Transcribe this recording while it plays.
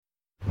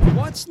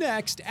What's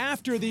next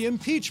after the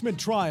impeachment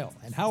trial,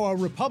 and how are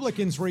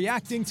Republicans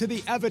reacting to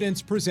the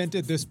evidence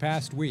presented this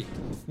past week?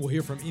 We'll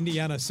hear from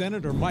Indiana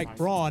Senator Mike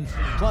Braun,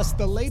 plus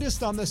the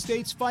latest on the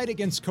state's fight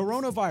against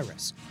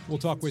coronavirus. We'll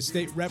talk with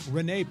State Rep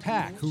Renee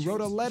Pact, who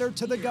wrote a letter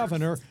to the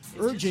governor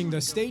urging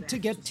the state to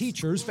get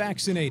teachers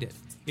vaccinated.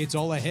 It's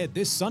all ahead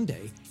this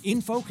Sunday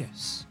in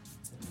Focus.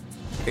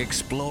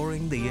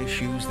 Exploring the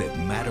issues that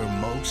matter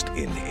most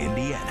in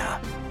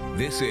Indiana.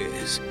 This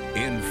is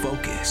In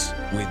Focus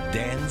with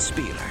Dan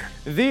Spieler.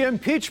 The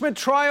impeachment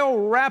trial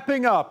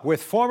wrapping up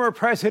with former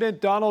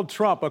President Donald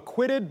Trump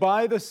acquitted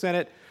by the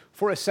Senate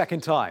for a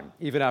second time,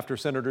 even after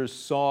senators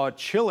saw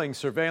chilling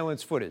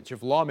surveillance footage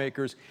of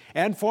lawmakers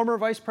and former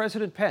Vice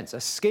President Pence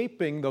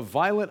escaping the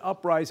violent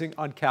uprising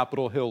on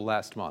Capitol Hill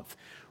last month.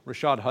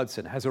 Rashad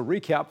Hudson has a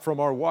recap from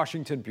our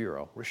Washington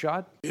bureau.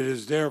 Rashad? It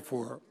is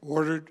therefore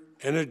ordered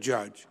and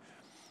adjudged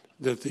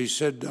that the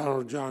said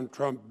Donald John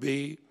Trump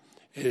be,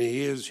 and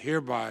he is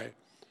hereby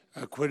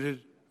acquitted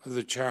of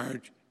the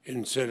charge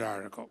in said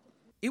article.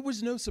 It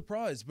was no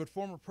surprise, but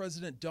former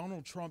President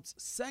Donald Trump's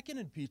second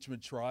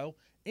impeachment trial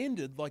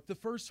ended like the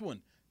first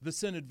one. The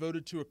Senate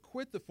voted to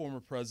acquit the former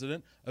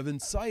president of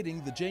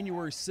inciting the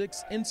January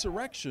 6th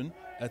insurrection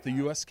at the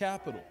U.S.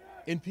 Capitol.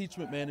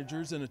 Impeachment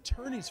managers and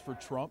attorneys for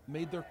Trump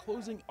made their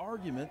closing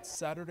arguments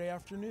Saturday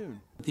afternoon.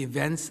 The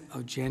events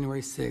of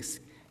January 6th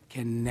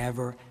can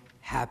never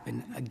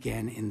happen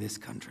again in this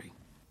country.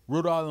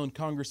 Rhode Island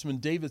Congressman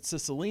David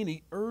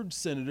Cicilline urged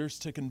senators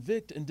to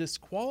convict and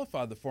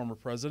disqualify the former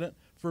president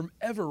from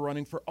ever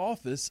running for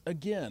office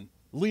again.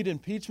 Lead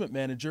impeachment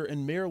manager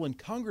and Maryland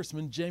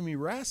Congressman Jamie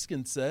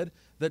Raskin said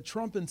that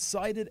Trump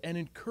incited and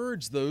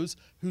encouraged those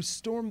who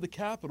stormed the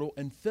Capitol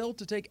and failed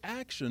to take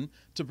action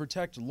to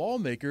protect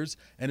lawmakers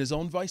and his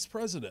own vice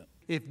president.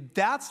 If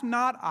that's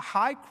not a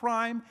high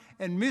crime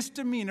and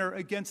misdemeanor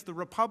against the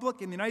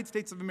Republic in the United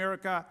States of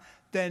America,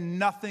 then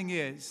nothing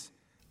is.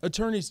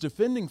 Attorneys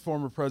defending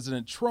former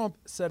President Trump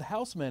said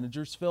House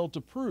managers failed to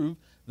prove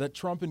that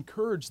Trump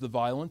encouraged the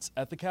violence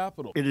at the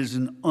Capitol. It is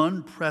an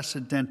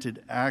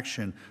unprecedented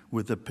action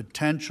with the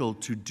potential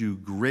to do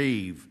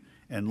grave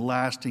and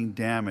lasting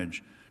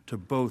damage to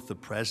both the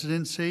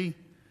presidency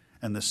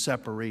and the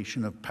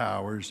separation of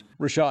powers.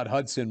 Rashad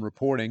Hudson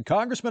reporting.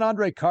 Congressman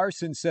Andre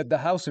Carson said the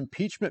House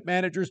impeachment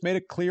managers made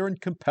a clear and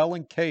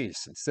compelling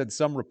case and said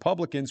some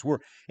Republicans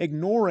were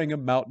ignoring a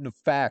mountain of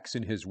facts,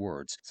 in his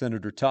words.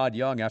 Senator Todd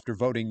Young, after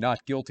voting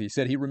not guilty,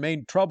 said he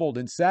remained troubled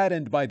and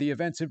saddened by the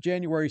events of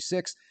January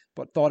 6th,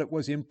 but thought it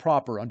was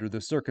improper under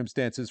the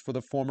circumstances for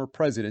the former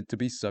president to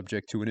be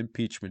subject to an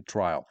impeachment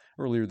trial.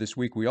 Earlier this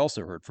week, we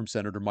also heard from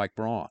Senator Mike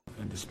Braun.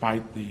 And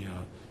despite the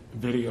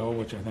video,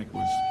 which I think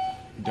was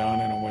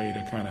done in a way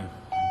to kind of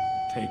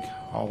take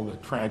all the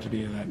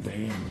tragedy of that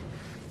day and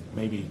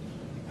maybe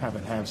have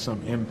it have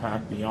some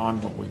impact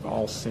beyond what we've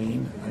all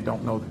seen. I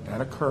don't know that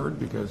that occurred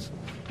because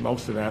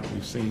most of that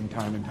we've seen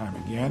time and time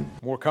again.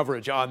 More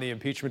coverage on the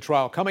impeachment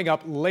trial coming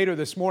up later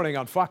this morning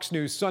on Fox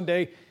News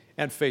Sunday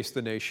and Face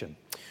the Nation.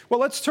 Well,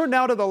 let's turn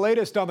now to the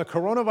latest on the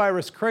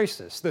coronavirus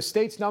crisis. The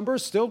state's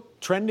numbers still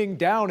trending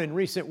down in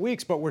recent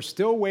weeks, but we're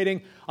still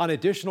waiting on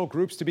additional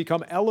groups to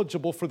become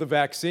eligible for the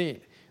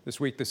vaccine. This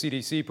week, the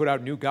CDC put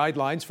out new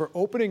guidelines for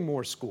opening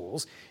more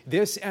schools.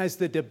 This as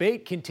the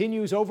debate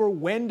continues over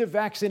when to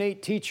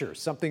vaccinate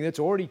teachers, something that's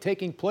already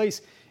taking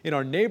place in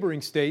our neighboring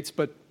states,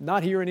 but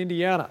not here in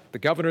Indiana. The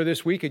governor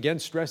this week again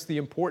stressed the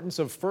importance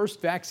of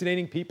first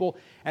vaccinating people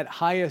at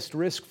highest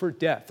risk for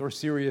death or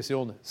serious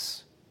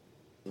illness.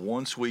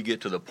 Once we get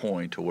to the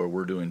point to where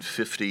we're doing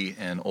 50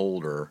 and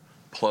older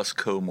plus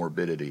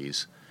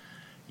comorbidities,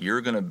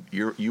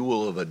 you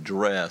will have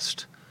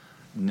addressed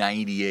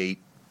 98%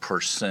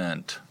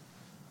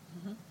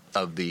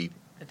 of the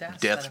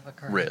death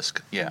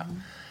risk. Yeah.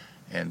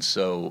 And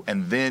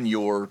then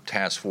your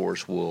task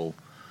force you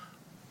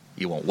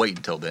won't wait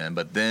until then,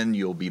 but then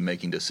you'll be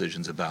making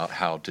decisions about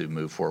how to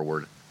move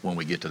forward when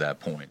we get to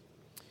that point.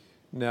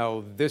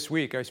 Now, this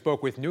week, I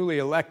spoke with newly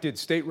elected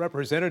State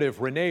Representative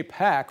Renee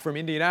Pact from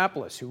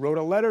Indianapolis, who wrote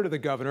a letter to the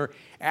governor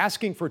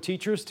asking for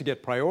teachers to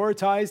get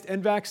prioritized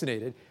and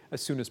vaccinated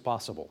as soon as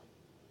possible.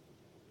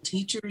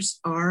 Teachers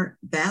are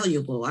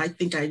valuable. I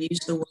think I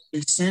used the word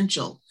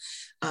essential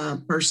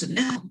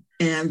personnel,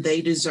 and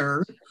they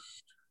deserve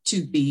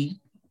to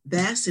be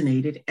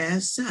vaccinated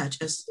as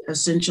such, as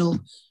essential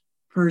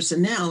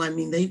personnel. I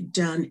mean, they've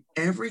done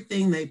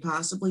everything they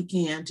possibly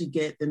can to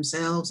get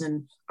themselves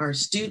and our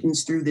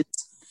students through this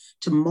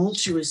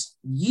tumultuous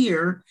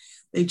year.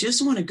 They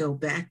just want to go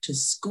back to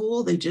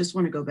school. They just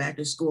want to go back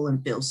to school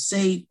and feel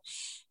safe.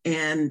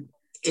 And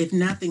if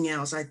nothing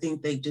else, I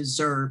think they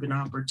deserve an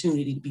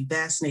opportunity to be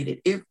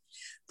vaccinated if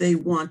they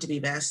want to be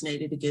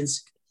vaccinated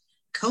against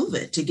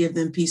COVID, to give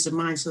them peace of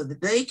mind so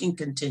that they can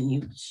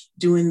continue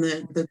doing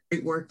the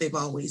great work they've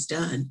always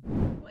done.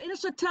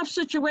 It's a tough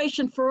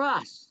situation for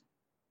us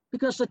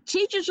because the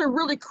teachers are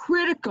really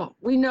critical.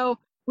 We know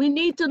we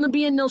need them to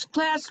be in those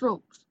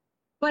classrooms.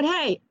 But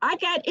hey, I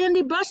got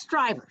Indy bus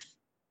drivers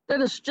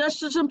that is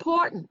just as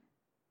important.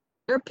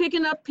 They're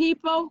picking up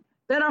people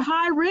that are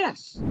high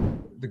risk.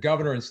 the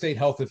governor and state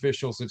health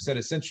officials have said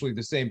essentially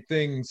the same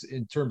things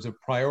in terms of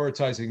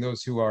prioritizing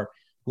those who are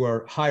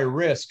high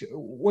risk.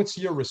 What's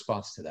your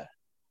response to that?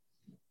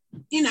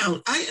 You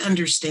know, I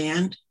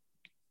understand.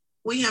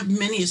 We have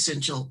many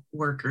essential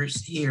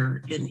workers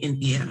here in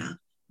Indiana,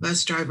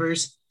 bus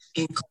drivers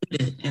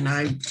included, and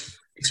I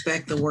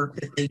respect the work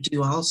that they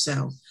do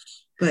also.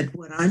 But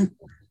what I'm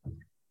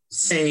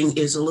saying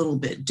is a little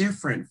bit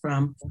different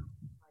from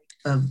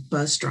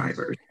bus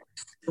drivers.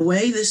 The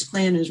way this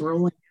plan is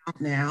rolling out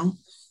now,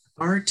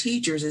 our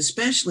teachers,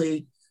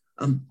 especially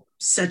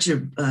such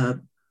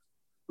a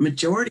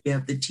majority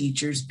of the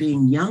teachers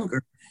being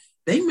younger,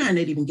 they might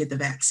not even get the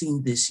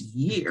vaccine this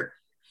year,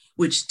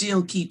 which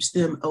still keeps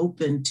them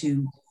open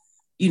to,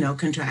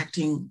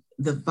 contracting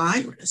the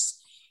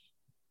virus.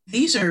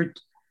 These are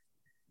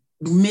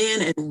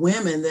men and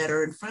women that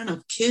are in front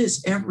of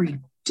kids every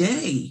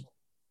day.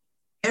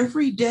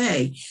 Every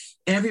day,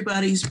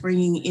 everybody's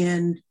bringing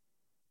in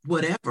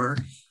whatever,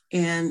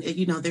 and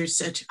there's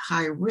such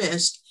high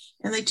risk,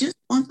 and they just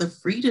want the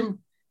freedom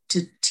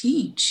to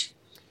teach.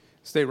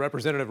 State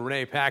Representative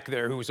Renee Pact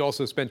there, who's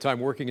also spent time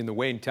working in the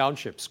Wayne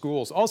Township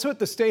schools. Also at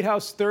the State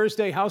House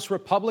Thursday, House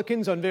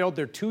Republicans unveiled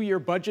their 2-year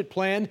budget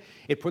plan.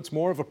 It puts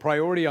more of a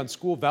priority on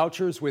school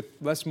vouchers with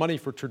less money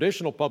for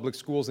traditional public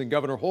schools than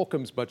Governor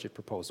Holcomb's budget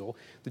proposal.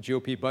 The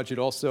GOP budget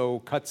also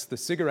cuts the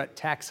cigarette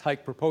tax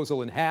hike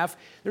proposal in half.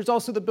 There's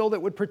also the bill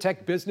that would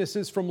protect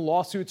businesses from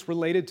lawsuits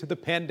related to the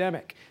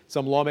pandemic.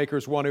 Some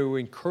lawmakers want to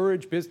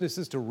encourage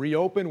businesses to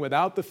reopen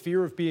without the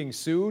fear of being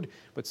sued,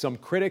 but some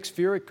critics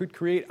fear it could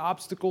create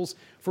obstacles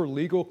for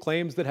legal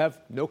claims that have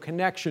no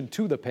connection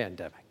to the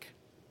pandemic.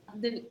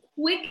 The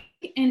quick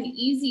and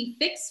easy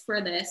fix for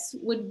this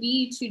would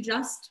be to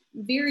just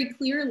very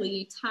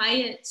clearly tie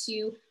it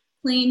to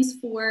claims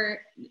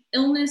for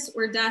illness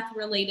or death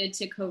related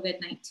to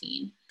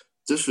COVID-19.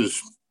 This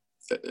is,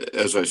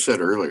 as I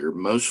said earlier,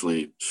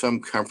 mostly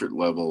some comfort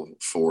level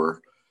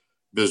for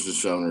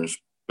business owners,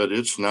 but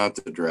it's not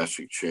the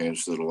drastic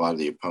change that a lot of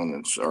the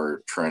opponents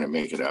are trying to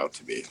make it out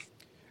to be.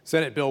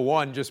 Senate Bill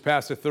 1 just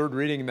passed a third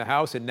reading in the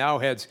House and now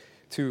heads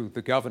to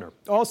the governor.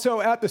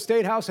 Also at the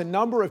State House, a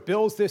number of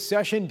bills this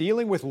session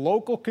dealing with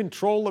local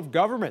control of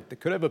government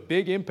that could have a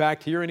big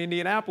impact here in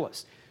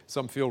Indianapolis.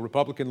 Some feel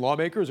Republican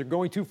lawmakers are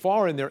going too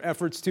far in their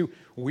efforts to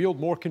wield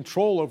more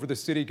control over the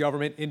city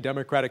government in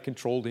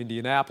Democratic-controlled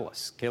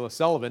Indianapolis. Kayla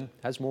Sullivan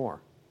has more.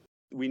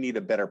 We need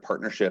a better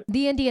partnership.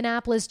 The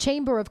Indianapolis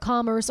Chamber of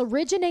Commerce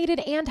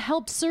originated and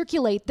helped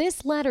circulate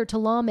this letter to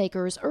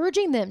lawmakers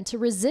urging them to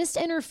resist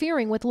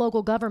interfering with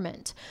local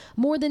government.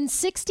 More than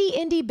 60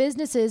 Indy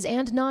businesses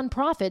and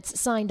nonprofits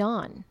signed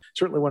on.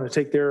 Certainly want to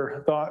take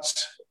their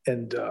thoughts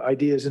and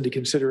ideas into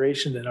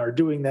consideration and are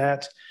doing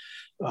that.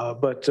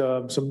 But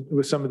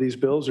with some of these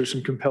bills, there's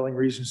some compelling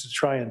reasons to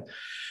try and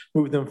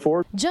move them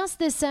forward. Just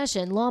this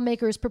session,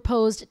 lawmakers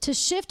proposed to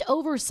shift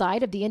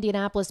oversight of the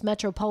Indianapolis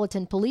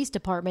Metropolitan Police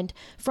Department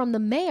from the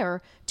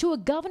mayor to a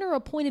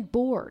governor-appointed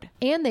board.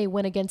 And they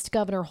went against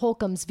Governor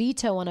Holcomb's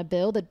veto on a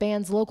bill that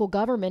bans local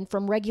government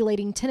from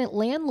regulating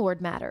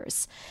tenant-landlord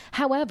matters.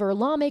 However,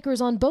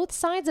 lawmakers on both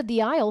sides of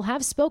the aisle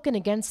have spoken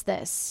against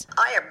this.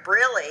 I am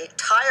really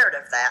tired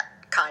of that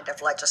kind of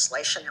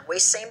legislation, and we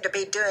seem to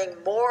be doing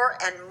more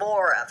and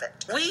more of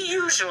it. We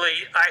usually,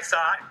 I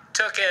thought,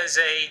 took as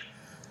a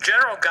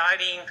general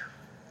guiding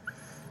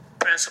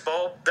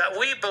principle that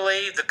we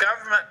believe the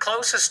government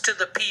closest to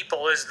the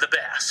people is the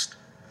best.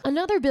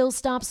 Another bill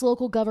stops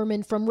local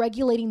government from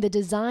regulating the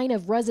design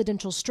of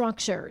residential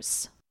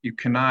structures. You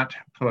cannot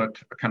put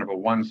a kind of a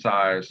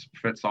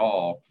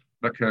one-size-fits-all,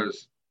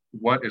 because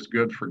what is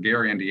good for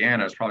Gary,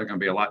 Indiana is probably going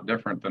to be a lot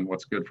different than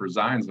what's good for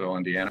Zionsville,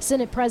 Indiana.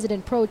 Senate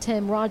President Pro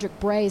Tem Roderick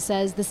Bray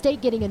says the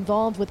state getting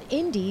involved with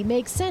Indy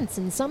makes sense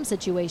in some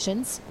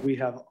situations. We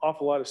have an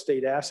awful lot of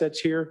state assets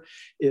here.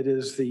 It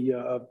is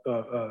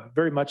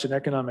very much an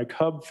economic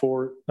hub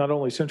for not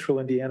only central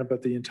Indiana,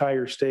 but the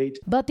entire state.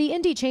 But the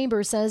Indy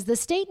Chamber says the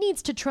state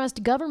needs to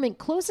trust government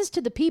closest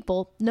to the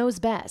people knows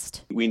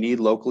best. We need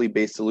locally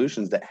based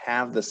solutions that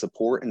have the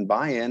support and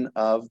buy-in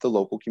of the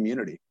local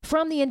community.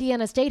 From the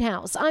Indiana State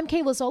House, I'm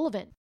Kayla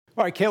Sullivan.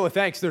 All right, Kayla,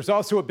 thanks. There's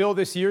also a bill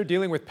this year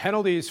dealing with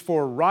penalties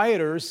for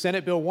rioters,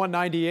 Senate Bill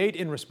 198,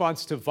 in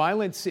response to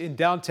violence in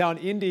downtown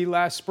Indy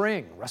last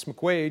spring. Russ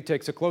McQuaid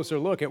takes a closer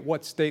look at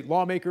what state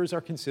lawmakers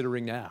are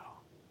considering now.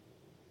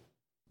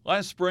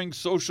 Last spring's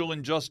social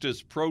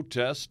injustice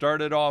protests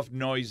started off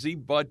noisy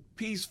but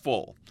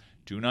peaceful.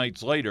 2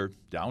 nights later,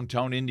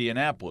 downtown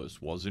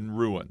Indianapolis was in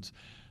ruins.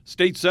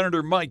 State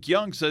Senator Mike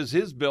Young says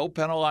his bill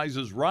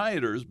penalizes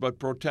rioters but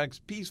protects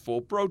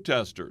peaceful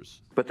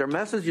protesters. But their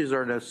messages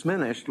are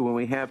diminished when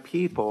we have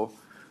people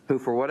who,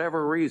 for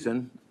whatever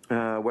reason,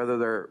 whether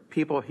they're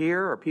people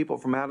here or people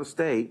from out of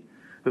state,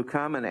 who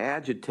come and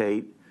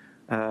agitate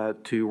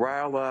to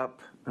rile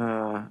up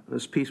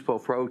this peaceful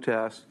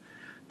protest,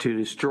 to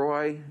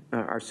destroy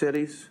our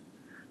cities,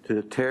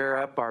 to tear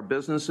up our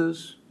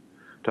businesses,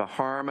 to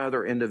harm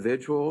other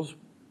individuals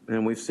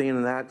And we've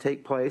seen that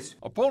take place.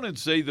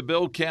 Opponents say the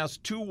bill casts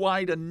too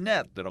wide a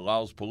net that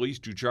allows police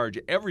to charge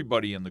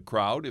everybody in the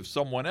crowd if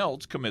someone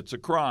else commits a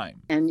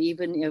crime. And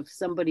even if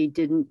somebody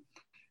didn't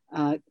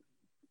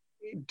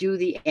do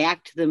the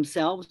act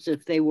themselves,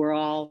 if they were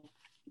all,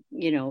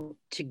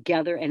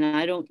 together, and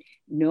I don't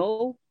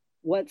know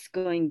what's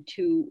going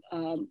to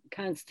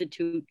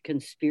constitute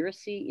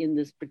conspiracy in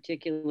this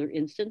particular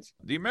instance.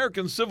 The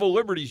American Civil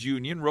Liberties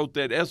Union wrote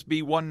that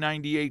SB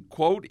 198,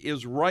 quote,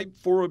 is ripe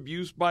for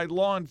abuse by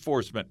law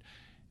enforcement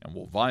and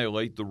will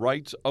violate the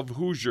rights of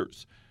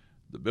Hoosiers.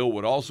 The bill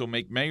would also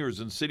make mayors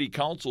and city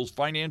councils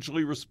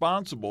financially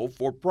responsible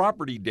for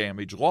property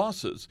damage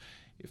losses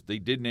if they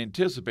didn't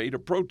anticipate a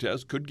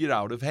protest could get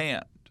out of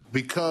hand.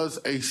 Because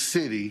a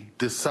city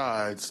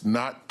decides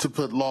not to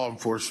put law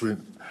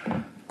enforcement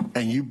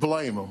and you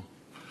blame them,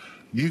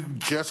 you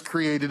just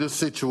created a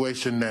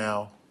situation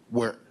now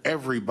where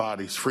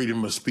everybody's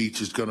freedom of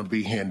speech is going to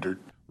be hindered.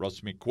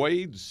 Russ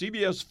McQuaid,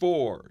 CBS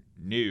 4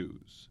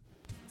 News.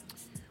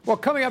 Well,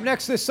 coming up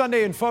next this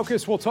Sunday in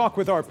Focus, we'll talk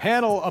with our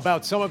panel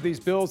about some of these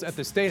bills at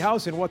the State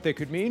House and what they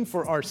could mean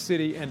for our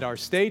city and our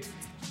state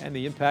and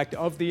the impact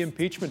of the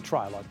impeachment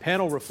trial. Our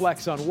panel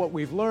reflects on what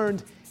we've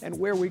learned and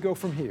where we go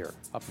from here.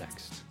 Up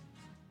next.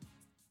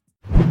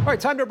 All right,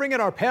 time to bring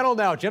in our panel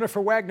now.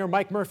 Jennifer Wagner,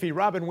 Mike Murphy,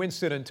 Robin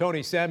Winston, and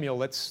Tony Samuel.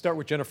 Let's start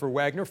with Jennifer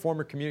Wagner,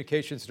 former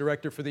communications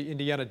director for the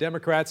Indiana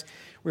Democrats.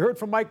 We heard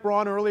from Mike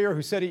Braun earlier,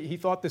 who said he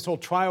thought this whole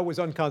trial was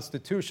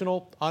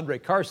unconstitutional. Andre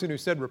Carson, who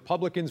said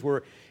Republicans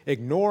were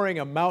ignoring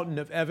a mountain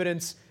of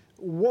evidence.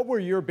 What were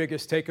your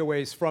biggest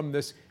takeaways from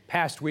this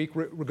past week,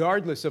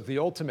 regardless of the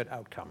ultimate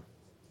outcome?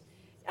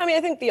 I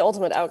think the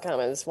ultimate outcome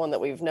is one that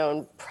we've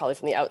known probably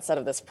from the outset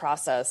of this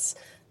process.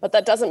 But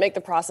that doesn't make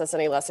the process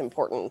any less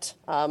important.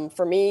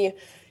 For me,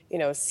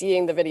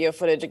 seeing the video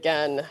footage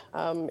again,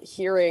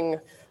 hearing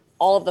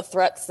all of the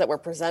threats that were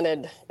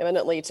presented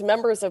imminently to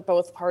members of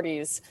both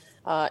parties,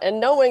 and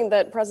knowing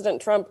that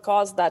President Trump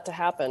caused that to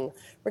happen,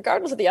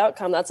 regardless of the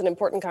outcome, that's an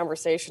important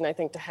conversation, I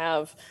think, to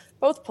have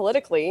both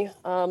politically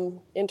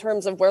in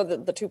terms of where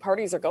the two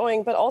parties are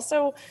going, but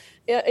also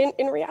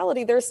in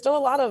reality, there's still a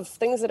lot of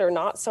things that are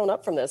not sewn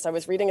up from this. I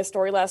was reading a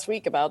story last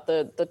week about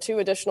the two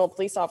additional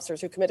police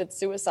officers who committed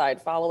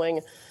suicide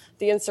following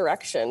the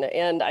insurrection.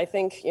 And I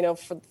think,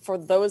 for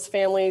those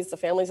families, the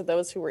families of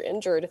those who were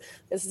injured,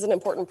 this is an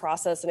important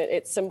process, and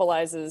it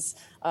symbolizes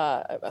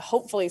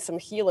hopefully some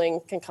healing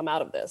can come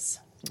out of this.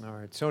 All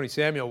right. Tony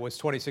Samuel was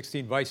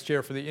 2016 vice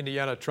chair for the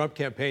Indiana Trump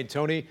campaign.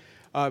 Tony,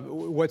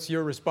 what's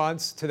your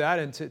response to that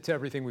and to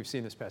everything we've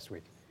seen this past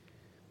week?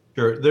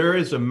 Sure. There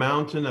is a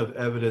mountain of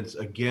evidence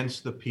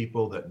against the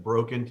people that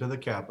broke into the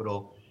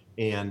Capitol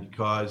and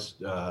caused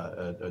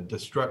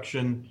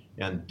destruction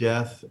and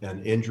death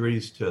and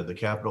injuries to the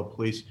Capitol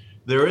Police.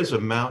 There is a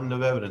mountain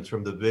of evidence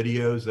from the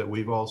videos that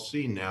we've all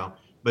seen now,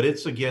 but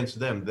it's against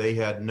them. They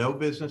had no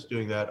business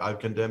doing that. I've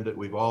condemned it.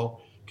 We've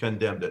all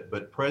condemned it.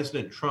 But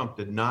President Trump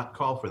did not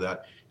call for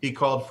that. He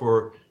called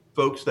for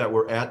folks that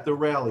were at the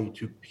rally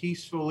to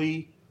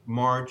peacefully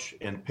march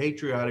and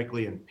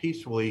patriotically and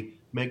peacefully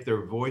make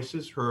their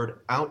voices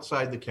heard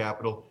outside the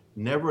Capitol,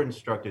 never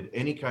instructed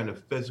any kind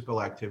of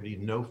physical activity,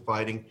 no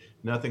fighting,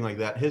 nothing like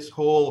that. His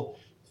whole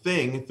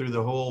thing through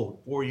the whole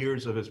 4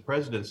 years of his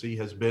presidency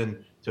has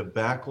been to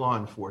back law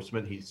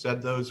enforcement. He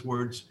said those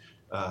words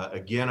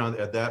again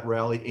at that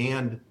rally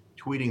and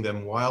tweeting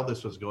them while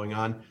this was going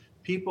on.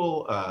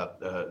 People,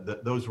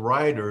 those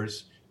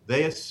rioters,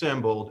 they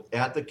assembled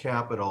at the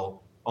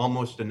Capitol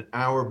almost an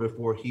hour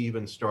before he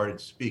even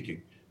started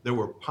speaking. There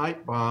were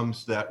pipe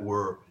bombs that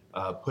were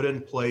put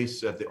in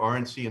place at the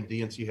RNC and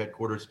DNC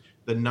headquarters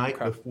the night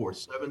before,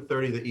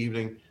 7:30 the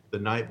evening, the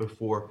night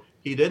before.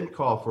 He didn't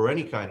call for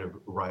any kind of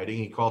rioting.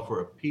 He called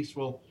for a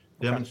peaceful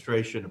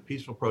demonstration, a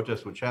peaceful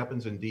protest, which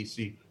happens in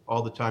DC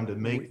all the time, to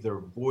make their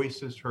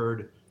voices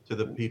heard to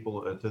the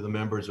people, to the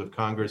members of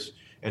Congress.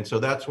 And so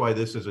that's why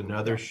this is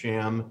another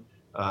sham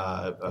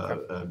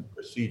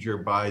procedure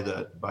by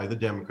the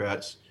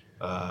Democrats,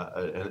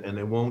 and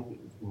it won't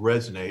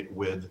resonate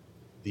with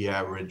the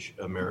average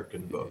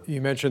American voter. You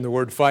mentioned the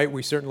word fight.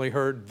 We certainly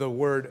heard the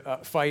word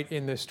fight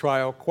in this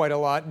trial quite a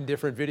lot in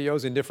different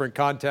videos, in different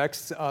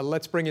contexts.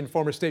 Let's bring in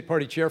former state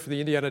party chair for the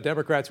Indiana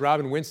Democrats,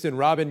 Robin Winston.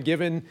 Robin,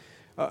 given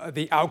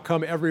the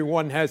outcome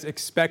everyone has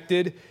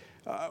expected,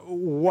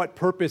 what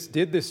purpose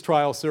did this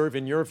trial serve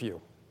in your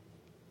view?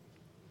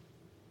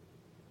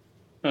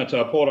 To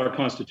uphold our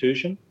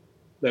Constitution,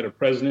 that a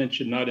president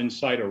should not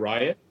incite a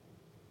riot,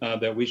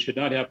 that we should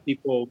not have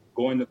people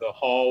going to the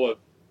hall of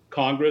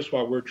Congress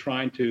while we're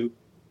trying to,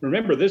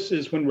 remember, this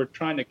is when we're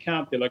trying to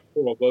count the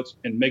electoral votes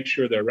and make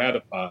sure they're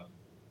ratified.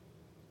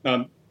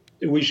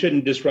 We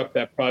shouldn't disrupt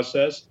that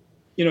process.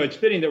 It's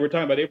fitting that we're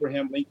talking about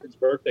Abraham Lincoln's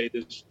birthday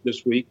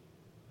this week.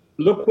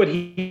 Look what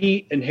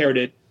he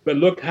inherited, but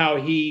look how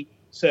he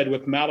said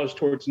with malice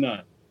towards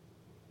none,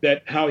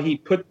 that how he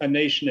put a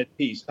nation at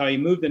peace, how he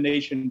moved the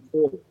nation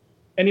forward.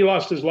 And he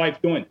lost his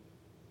life doing it.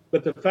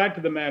 But the fact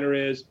of the matter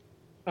is,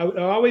 I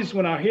always,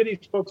 when I hear these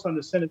folks on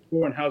the Senate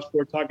floor and House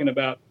floor talking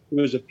about it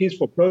was a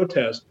peaceful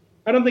protest,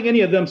 I don't think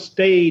any of them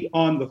stayed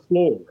on the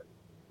floor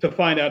to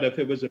find out if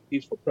it was a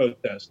peaceful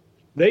protest.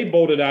 They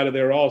bolted out of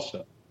there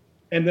also.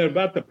 And then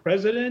about the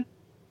president,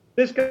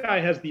 this guy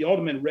has the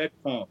ultimate red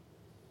phone.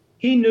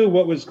 He knew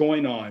what was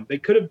going on. They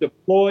could have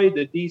deployed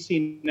the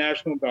DC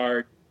National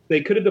Guard.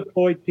 They could have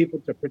deployed people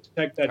to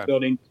protect that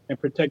building and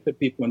protect the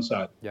people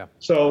inside. Yeah.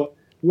 So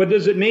what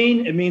does it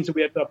mean? It means that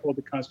we have to uphold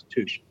the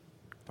Constitution.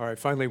 All right,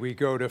 finally, we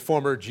go to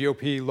former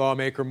GOP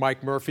lawmaker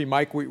Mike Murphy.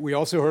 Mike, we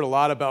also heard a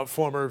lot about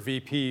former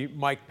VP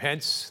Mike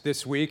Pence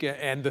this week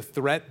and the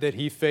threat that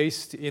he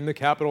faced in the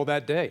Capitol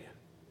that day.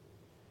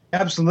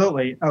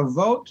 Absolutely. A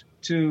vote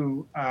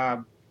to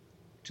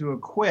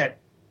acquit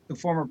the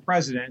former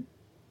president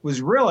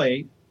was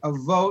really a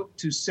vote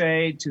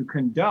to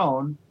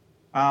condone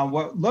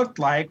what looked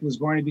like was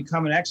going to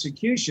become an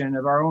execution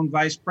of our own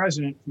vice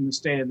president from the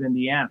state of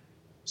Indiana.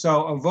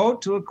 So a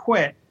vote to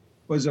acquit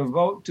was a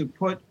vote to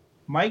put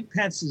Mike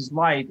Pence's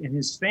life and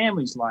his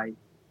family's life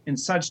in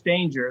such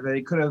danger that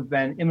he could have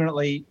been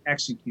imminently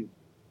executed.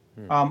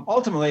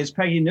 Ultimately, as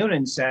Peggy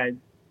Noonan said,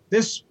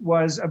 this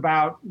was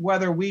about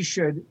whether we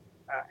should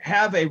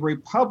have a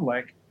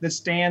republic that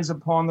stands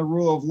upon the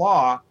rule of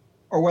law,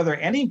 or whether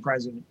any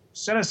president,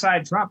 set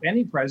aside Trump,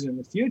 any president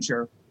in the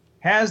future,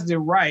 has the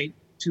right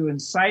to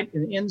incite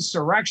an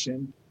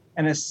insurrection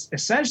and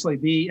essentially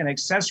be an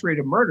accessory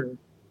to murder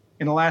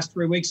in the last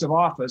 3 weeks of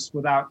office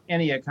without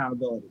any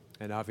accountability.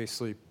 And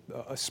obviously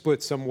a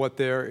split somewhat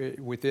there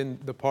within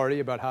the party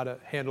about how to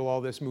handle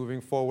all this moving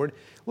forward.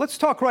 Let's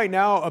talk right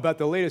now about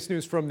the latest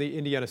news from the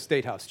Indiana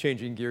State House.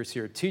 Changing gears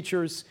here.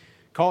 Teachers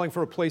calling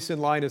for a place in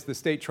line as the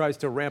state tries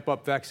to ramp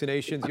up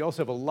vaccinations. You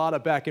also have a lot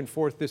of back and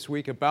forth this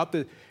week about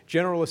the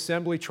General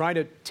Assembly trying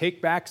to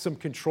take back some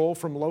control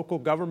from local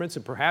governments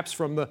and perhaps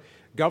from the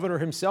governor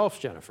himself,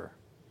 Jennifer.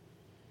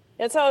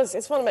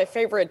 It's one of my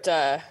favorite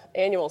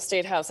annual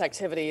State House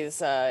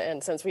activities,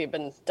 and since we've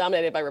been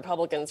dominated by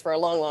Republicans for a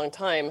long, long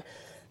time,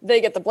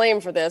 they get the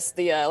blame for this.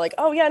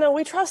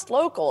 We trust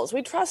locals.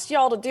 We trust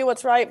y'all to do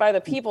what's right by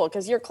the people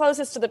because you're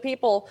closest to the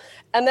people.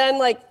 And then,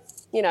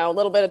 a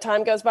little bit of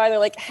time goes by, they're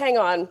like, hang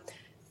on,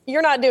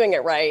 you're not doing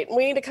it right.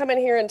 We need to come in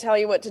here and tell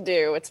you what to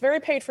do. It's very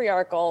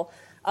patriarchal.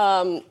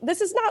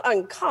 This is not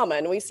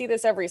uncommon. We see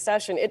this every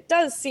session. It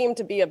does seem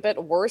to be a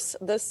bit worse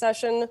this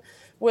session,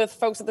 with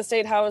folks at the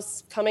State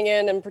House coming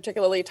in and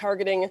particularly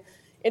targeting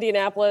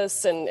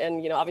Indianapolis.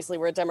 And obviously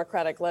we're a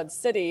Democratic-led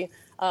city.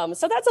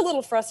 So that's a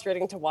little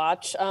frustrating to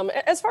watch.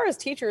 As far as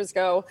teachers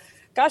go,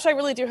 gosh, I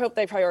really do hope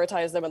they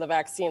prioritize them in the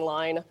vaccine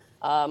line.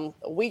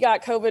 We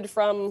got COVID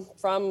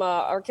from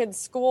our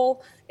kids'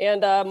 school,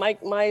 and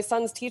my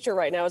son's teacher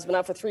right now has been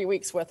out for 3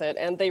 weeks with it,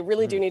 and they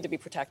really do need to be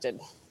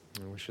protected.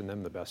 I'm wishing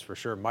them the best for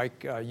sure.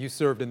 Mike, you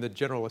served in the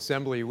General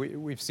Assembly.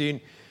 We've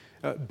seen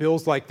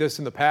bills like this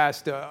in the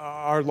past.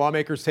 Are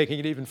lawmakers taking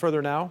it even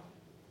further now?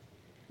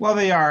 Well,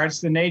 they are.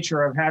 It's the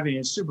nature of having a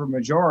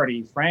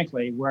supermajority,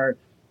 frankly, where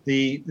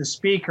the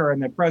speaker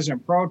and the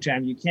president pro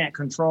tem, you can't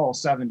control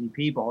 70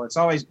 people. It's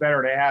always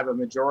better to have a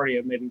majority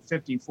of maybe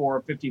 54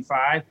 or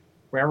 55,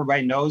 where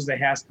everybody knows they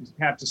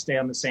have to stay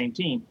on the same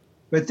team.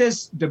 But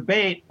this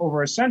debate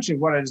over essentially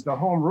what is the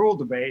home rule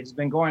debate has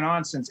been going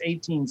on since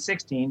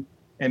 1816,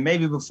 and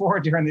maybe before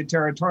during the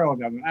territorial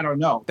government. I don't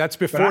know. That's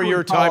before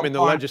your time in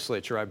the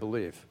legislature, I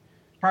believe.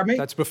 Pardon me?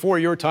 That's before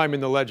your time in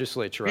the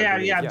legislature, I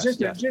believe. Yeah, yes,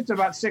 just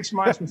about 6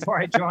 months before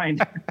I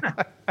joined.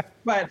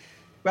 But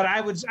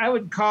I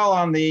would call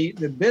on the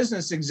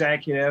business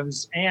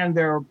executives and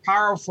their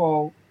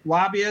powerful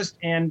lobbyists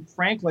and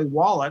frankly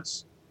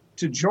wallets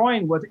to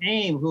join with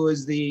AIM, who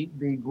is the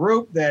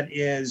group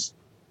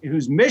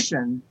whose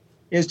mission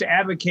is to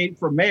advocate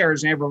for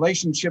mayors and have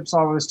relationships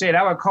all over the state.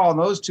 I would call on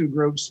those two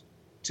groups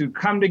to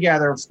come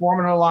together, form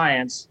an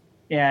alliance,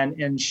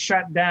 and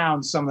shut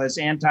down some of this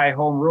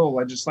anti-home rule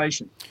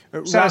legislation.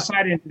 Set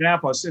aside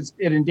Indianapolis,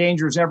 it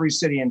endangers every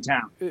city in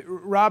town.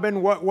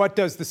 Robin, what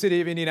does the city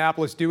of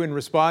Indianapolis do in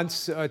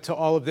response to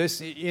all of this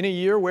in a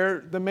year where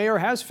the mayor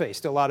has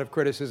faced a lot of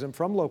criticism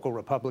from local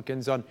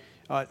Republicans on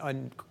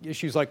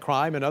issues like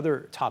crime and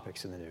other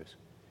topics in the news?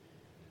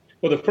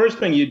 Well, the first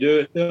thing you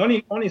do,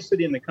 the only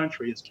city in the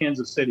country is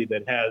Kansas City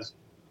that has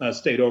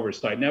state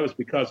oversight. And that was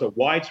because of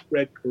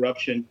widespread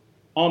corruption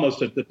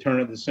almost at the turn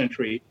of the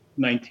century,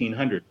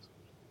 1900s.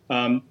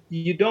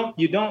 You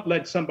don't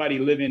let somebody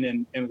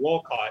living in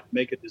Walcott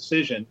make a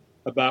decision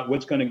about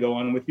what's going to go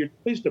on with your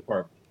police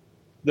department.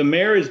 The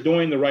mayor is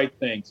doing the right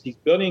things. He's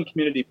building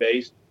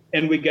community-based,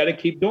 and we got to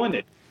keep doing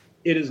it.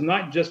 It is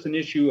not just an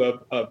issue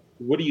of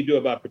what do you do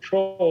about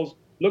patrols.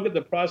 Look at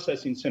the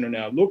processing center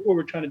now. Look what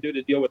we're trying to do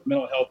to deal with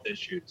mental health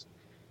issues.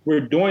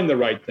 We're doing the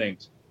right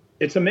things.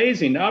 It's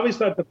amazing. I always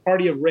thought the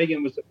party of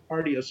Reagan was the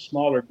party of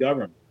smaller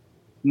government,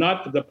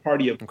 not the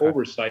party of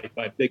oversight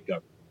by big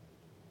government.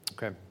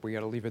 Okay, we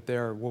got to leave it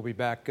there. We'll be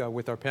back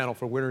with our panel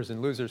for winners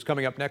and losers.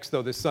 Coming up next,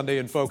 though, this Sunday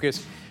in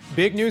Focus,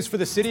 big news for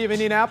the city of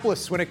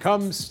Indianapolis when it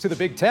comes to the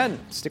Big Ten.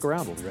 Stick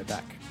around. We'll be right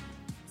back.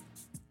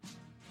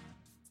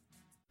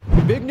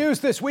 Big news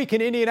this week in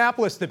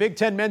Indianapolis. The Big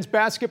Ten men's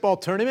basketball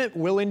tournament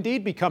will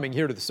indeed be coming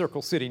here to the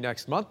Circle City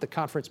next month. The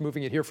conference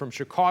moving it here from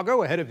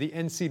Chicago ahead of the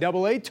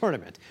NCAA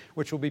tournament,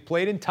 which will be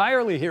played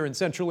entirely here in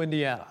central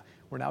Indiana.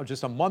 We're now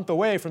just a month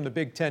away from the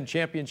Big Ten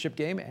championship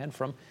game and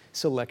from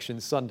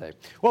Selection Sunday.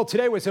 Well,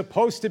 today was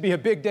supposed to be a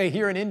big day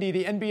here in Indy.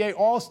 The NBA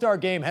All-Star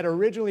game had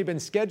originally been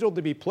scheduled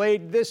to be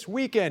played this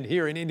weekend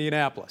here in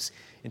Indianapolis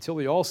until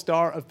the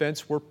All-Star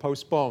events were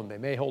postponed. They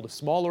may hold a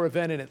smaller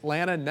event in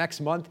Atlanta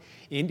next month.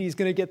 Indy's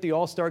going to get the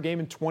All-Star game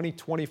in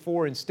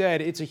 2024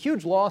 instead. It's a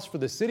huge loss for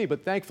the city,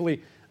 but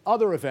thankfully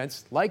other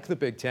events like the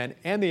Big Ten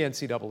and the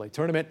NCAA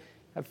tournament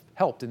have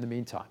helped in the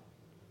meantime.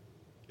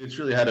 It's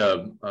really had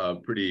a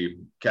pretty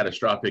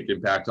catastrophic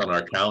impact on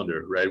our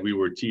calendar, right? We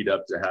were teed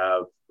up to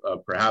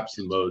have perhaps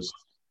the most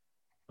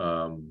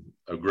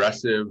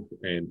aggressive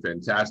and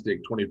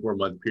fantastic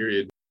 24-month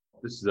period.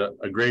 This is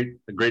a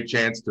great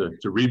chance to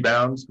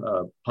rebound,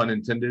 pun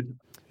intended.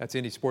 That's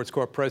Indy Sports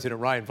Corp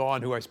President Ryan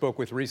Vaughn, who I spoke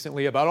with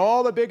recently about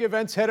all the big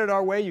events headed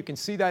our way. You can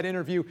see that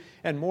interview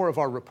and more of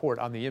our report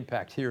on the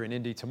impact here in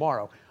Indy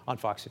tomorrow on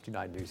Fox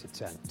 59 News at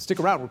 10. Stick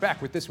around. We're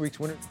back with this week's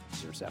winner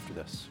after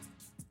this.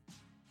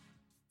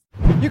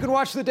 You can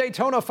watch the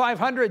Daytona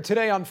 500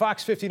 today on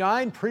Fox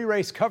 59.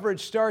 Pre-race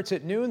coverage starts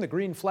at noon. The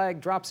green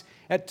flag drops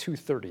at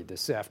 2:30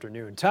 this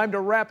afternoon. Time to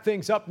wrap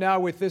things up now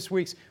with this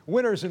week's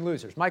winners and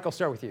losers. Mike, I'll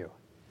start with you.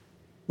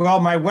 Well,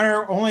 my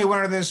only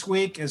winner this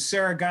week is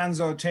Sarah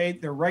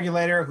Gonzo-Tate, the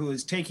regulator who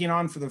is taking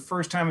on for the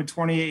first time in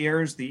 28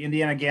 years the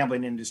Indiana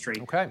gambling industry.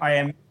 Okay. I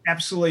am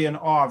absolutely in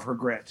awe of her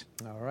grit.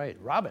 All right.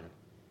 Robin.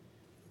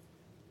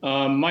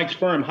 Mike's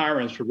firm,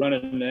 Hirons, for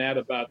running an ad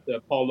about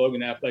Paul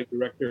Logan,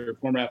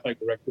 former athletic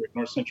director at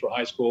North Central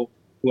High School,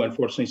 who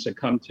unfortunately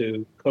succumbed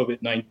to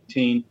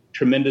COVID-19.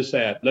 Tremendous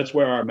ad. Let's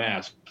wear our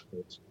masks.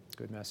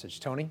 Good message.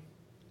 Tony?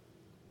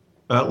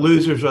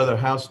 Losers are the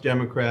House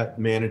Democrat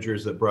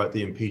managers that brought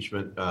the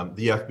impeachment.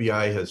 The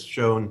FBI has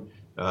shown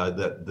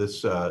that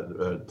this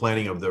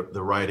planning of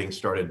the rioting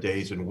started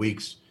days and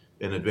weeks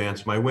in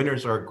advance. My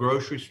winners are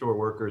grocery store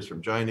workers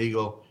from Giant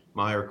Eagle,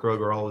 Meijer,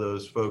 Kroger. All of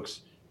those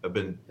folks have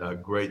been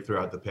great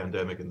throughout the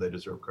pandemic, and they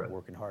deserve credit.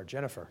 Working hard.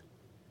 Jennifer.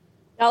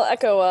 I'll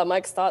echo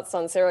Mike's thoughts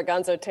on Sarah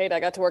Gonzo-Tate.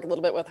 I got to work a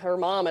little bit with her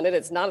mom, and it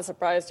is not a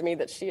surprise to me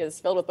that she is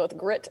filled with both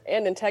grit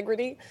and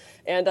integrity.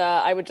 And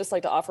I would just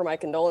like to offer my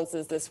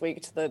condolences this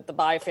week to the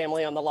Bai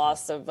family on the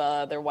loss of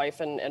their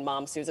wife and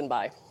mom, Susan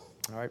Bai.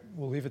 All right,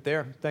 we'll leave it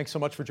there. Thanks so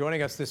much for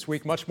joining us this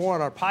week. Much more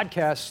on our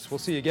podcast. We'll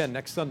see you again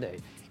next Sunday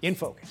in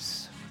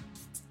Focus.